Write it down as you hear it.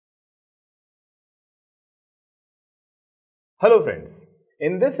Hello friends,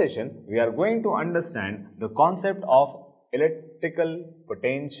 in this session we are going to understand the concept of electrical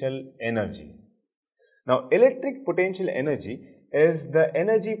potential energy. Now electric potential energy is the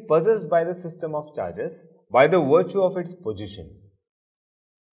energy possessed by the system of charges by the virtue of its position.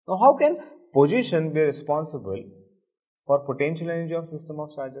 Now how can position be responsible for potential energy of system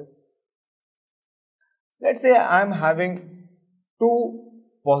of charges? Let's say I am having two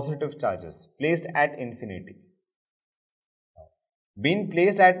positive charges placed at infinity. Being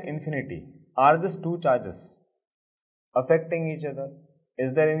placed at infinity, are these two charges affecting each other?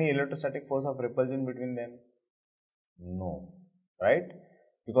 Is there any electrostatic force of repulsion between them? No, right?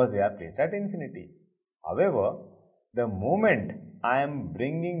 Because they are placed at infinity. However, the moment I am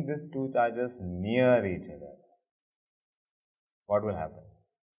bringing these two charges near each other, what will happen?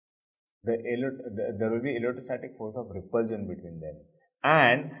 There will be electrostatic force of repulsion between them,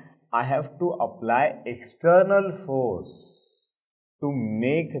 and I have to apply external force to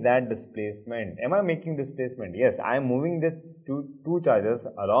make that displacement. Am I making displacement? Yes, I am moving the two charges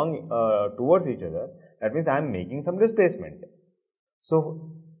along towards each other. That means I am making some displacement.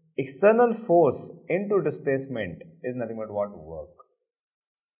 So external force into displacement is nothing but what? Work,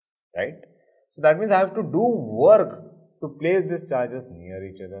 right? So that means I have to do work to place these charges near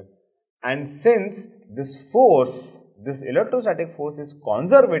each other. And since this force, this electrostatic force is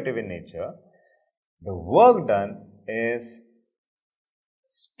conservative in nature, the work done is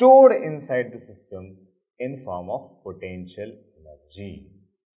stored inside the system in form of potential energy,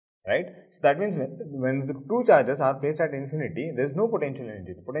 right? So that means when the two charges are placed at infinity, there is no potential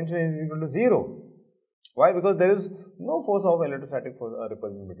energy. The potential energy is equal to 0. Why? Because there is no force of electrostatic force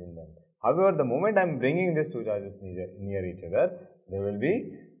repulsion between them. However, the moment I am bringing these two charges near each other, there will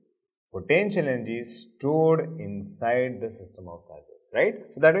be potential energy stored inside the system of charges, right?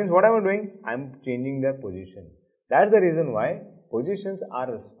 So that means what am I doing? I am changing their position. That's the reason why positions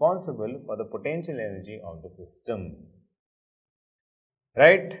are responsible for the potential energy of the system,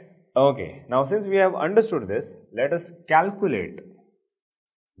 right? Okay, now since we have understood this, let us calculate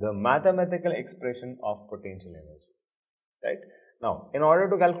the mathematical expression of potential energy, right? Now, in order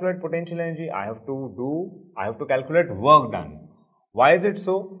to calculate potential energy, I have to calculate work done. Why is it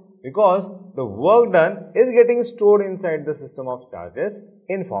so? Because the work done is getting stored inside the system of charges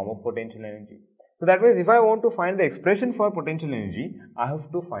in form of potential energy. So that means if I want to find the expression for potential energy, I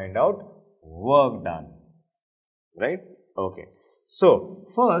have to find out work done, right? Okay. So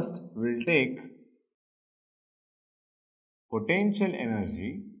first we will take potential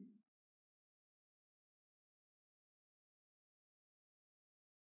energy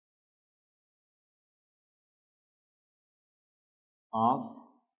of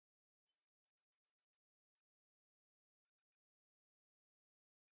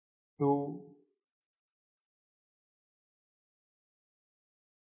two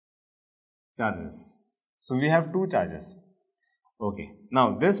charges. So we have two charges. Okay.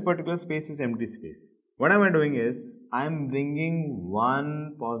 Now this particular space is empty space. What am I doing is I am bringing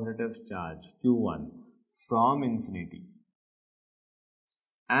one positive charge Q1 from infinity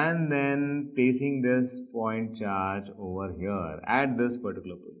and then placing this point charge over here at this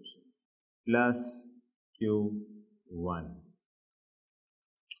particular position plus Q1,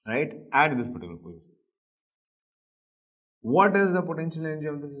 right, at this particular position. What is the potential energy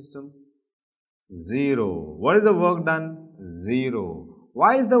of the system? 0. What is the work done? 0.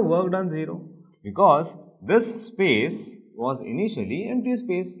 Why is the work done 0? Because this space was initially empty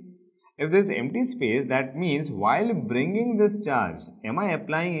space. If there is empty space, that means while bringing this charge, am I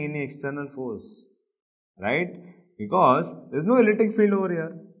applying any external force? Right? Because there is no electric field over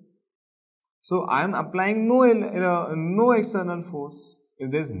here. So I am applying no external force. If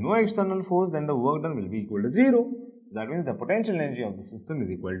there is no external force, then the work done will be equal to 0. That means the potential energy of the system is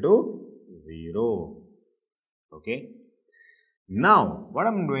equal to 0. Okay. Now, what I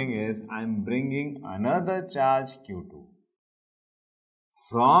am doing is I am bringing another charge Q2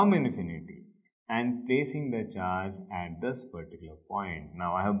 from infinity and placing the charge at this particular point.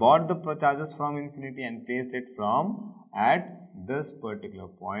 Now, I have brought the charges from infinity and placed it at this particular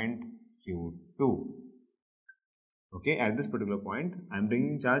point Q2. Okay, at this particular point, I am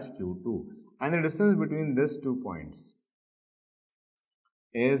bringing charge Q2, and the distance between these 2 points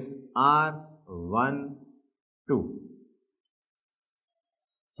is R12.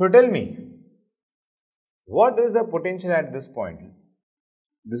 So tell me, what is the potential at this point?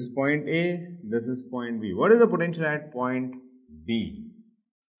 This is point A, this is point B. What is the potential at point B?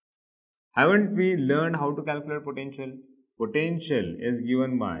 Haven't we learned how to calculate potential? Potential is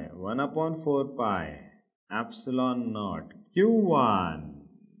given by 1 upon 4 pi epsilon naught Q1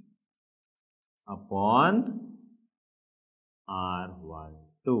 upon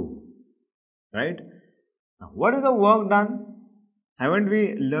R12. Right? Now, what is the work done? Haven't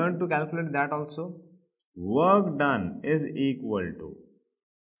we learned to calculate that also? Work done is equal to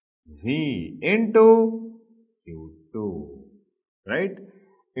V into Q2. Right?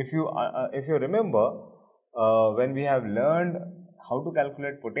 If you remember, when we have learned how to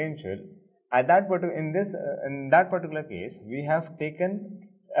calculate potential, at that in that particular case, we have taken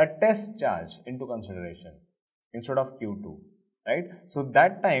a test charge into consideration instead of Q2, right? So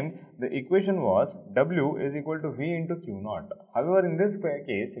that time the equation was W is equal to V into Q naught. However, in this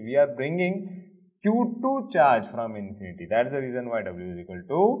case, we are bringing Q2 charge from infinity. That is the reason why W is equal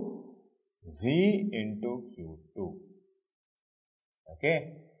to V into Q2.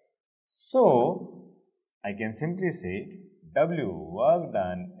 Okay. So I can simply say W work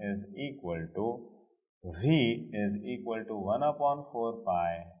done is equal to V is equal to 1 upon 4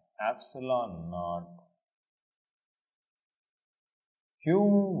 pi epsilon naught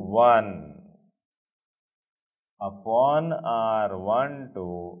Q1 upon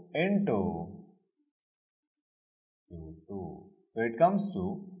R12 into Q2. So it comes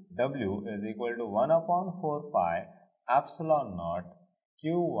to W is equal to 1 upon 4 pi epsilon naught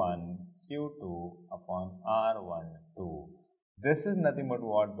Q1 Q2 upon R12. This is nothing but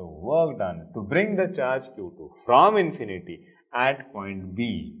what the work done to bring the charge Q2 from infinity at point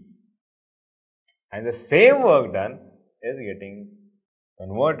B. And the same work done is getting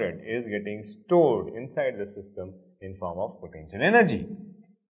converted, is getting stored inside the system in form of potential energy.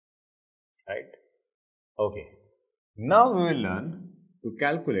 Right? Okay. Now we will learn to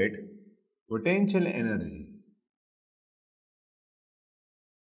calculate potential energy.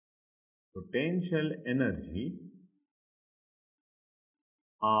 Potential energy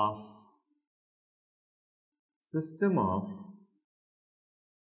of system of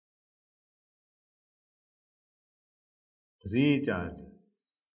three charges.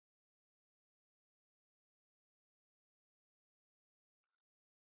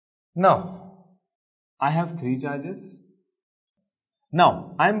 Now, I have three charges.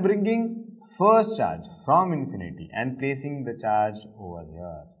 Now, I am bringing first charge from infinity and placing the charge over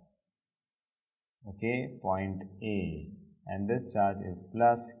here. Okay, point A, and this charge is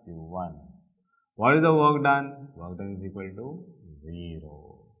plus Q1. What is the work done? Work done is equal to 0.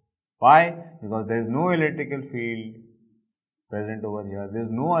 Why? Because there is no electrical field present over here. There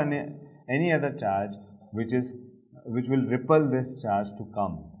is no any other charge which will repel this charge to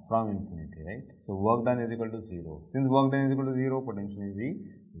come from infinity, right? So work done is equal to 0. Since work done is equal to 0, potential is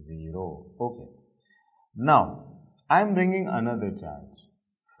 0. Okay. Now I am bringing another charge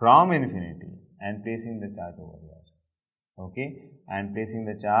from infinity and placing the charge over here. Okay, and placing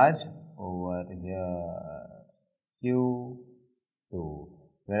the charge over here, Q2,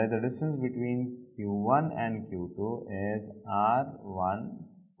 where the distance between Q1 and Q2 is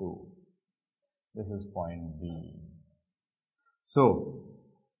R12. This is point B. So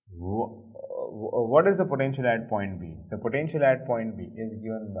what is the potential at point B? The potential at point B is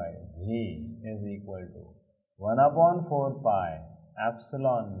given by V is equal to 1 upon 4 pi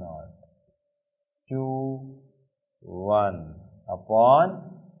epsilon naught Q1 upon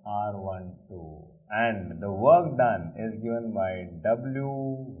R12, and the work done is given by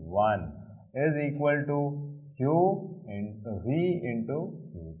W1 is equal to Q into V into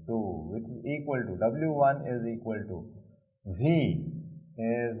Q2, which is equal to W1 is equal to V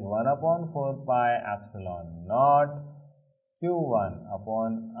is 1 upon 4 pi epsilon naught Q1 upon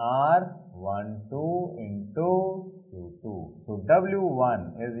R12 into Q2. So W1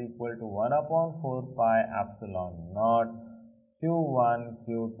 is equal to 1 upon 4 pi epsilon naught Q1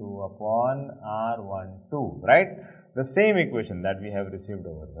 Q2 upon R12, right? The same equation that we have received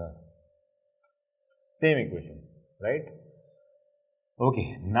over here. Same equation, right?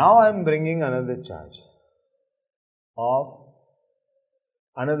 Okay, now I am bringing another charge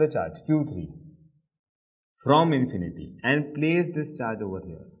Q3 from infinity and place this charge over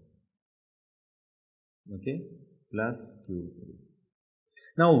here. Okay, plus Q3.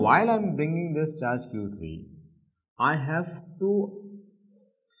 Now, while I am bringing this charge Q3, I have to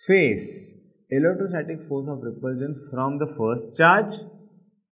face electrostatic force of repulsion from the first charge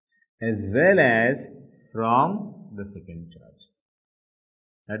as well as from the second charge.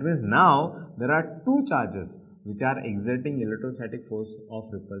 That means now there are two charges which are exerting electrostatic force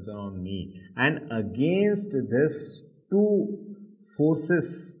of repulsion on me, and against this two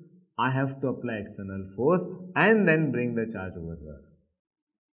forces I have to apply external force and then bring the charge over here.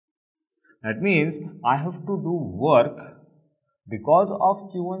 That means I have to do work because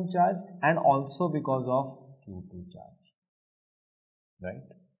of Q1 charge and also because of Q2 charge, right?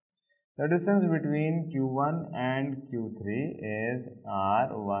 The distance between Q1 and Q3 is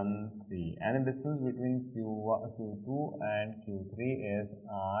R13 and the distance between Q2 and Q3 is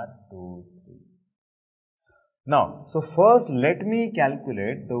R23. Now, so first let me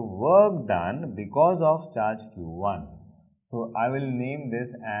calculate the work done because of charge Q1. So I will name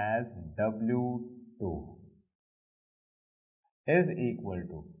this as W2 is equal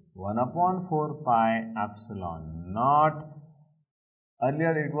to 1 upon 4 pi epsilon naught.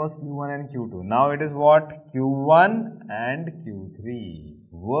 Earlier it was Q1 and Q2. Now it is what? Q1 and Q3.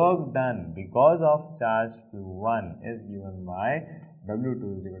 Work done because of charge Q1 is given by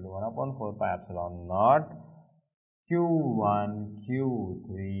W2 is equal to 1 upon 4 pi epsilon naught Q1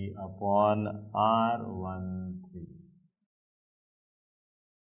 Q3 upon R13.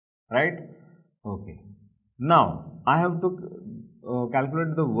 Right? Okay. Now I have to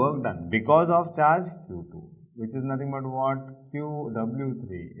calculate the work done because of charge Q2, which is nothing but what?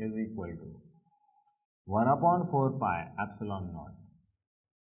 QW3 is equal to 1 upon 4 pi epsilon naught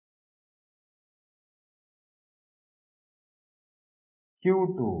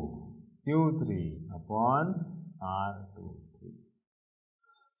Q2 Q3 upon R23.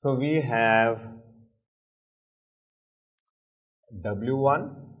 So we have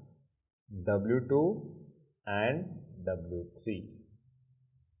W1, W2 and W3.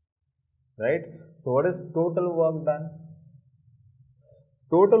 Right? So what is total work done?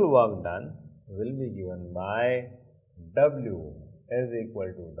 Total work done will be given by W is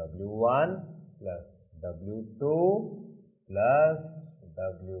equal to W1 plus W2 plus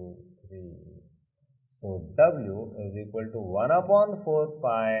W3. So W is equal to 1 upon 4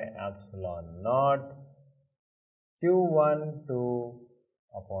 pi epsilon naught Q12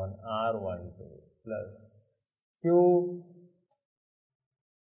 upon R12 plus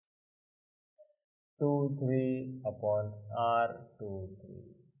Q23 upon R23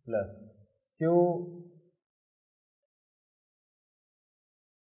 plus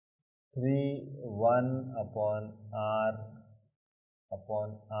Q31 upon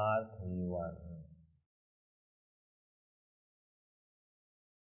R31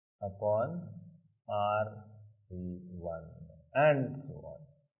 upon R31 and so on.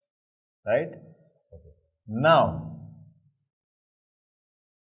 Right? Okay. Now,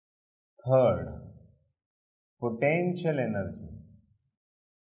 third, potential energy.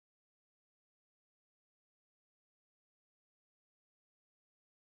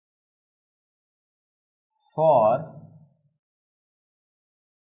 For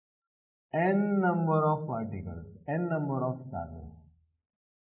n number of particles, n number of charges.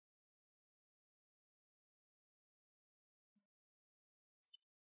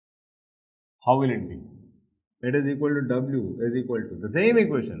 How will it be? It is equal to W is equal to the same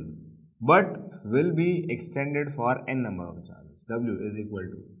equation, but will be extended for n number of charges. W is equal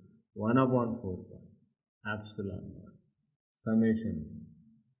to 1 upon 4 pi epsilon naught summation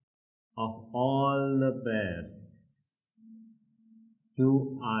of all the pairs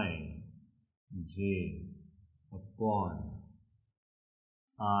Qi j upon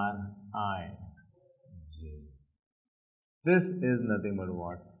Ri j. This is nothing but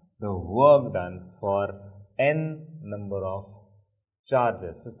what? The work done for n number of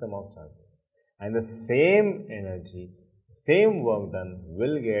charges, system of charges, and the same energy, same work done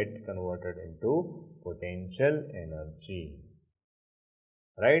will get converted into potential energy.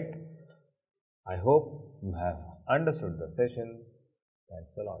 Right? I hope you have understood the session.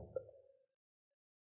 Thanks a lot.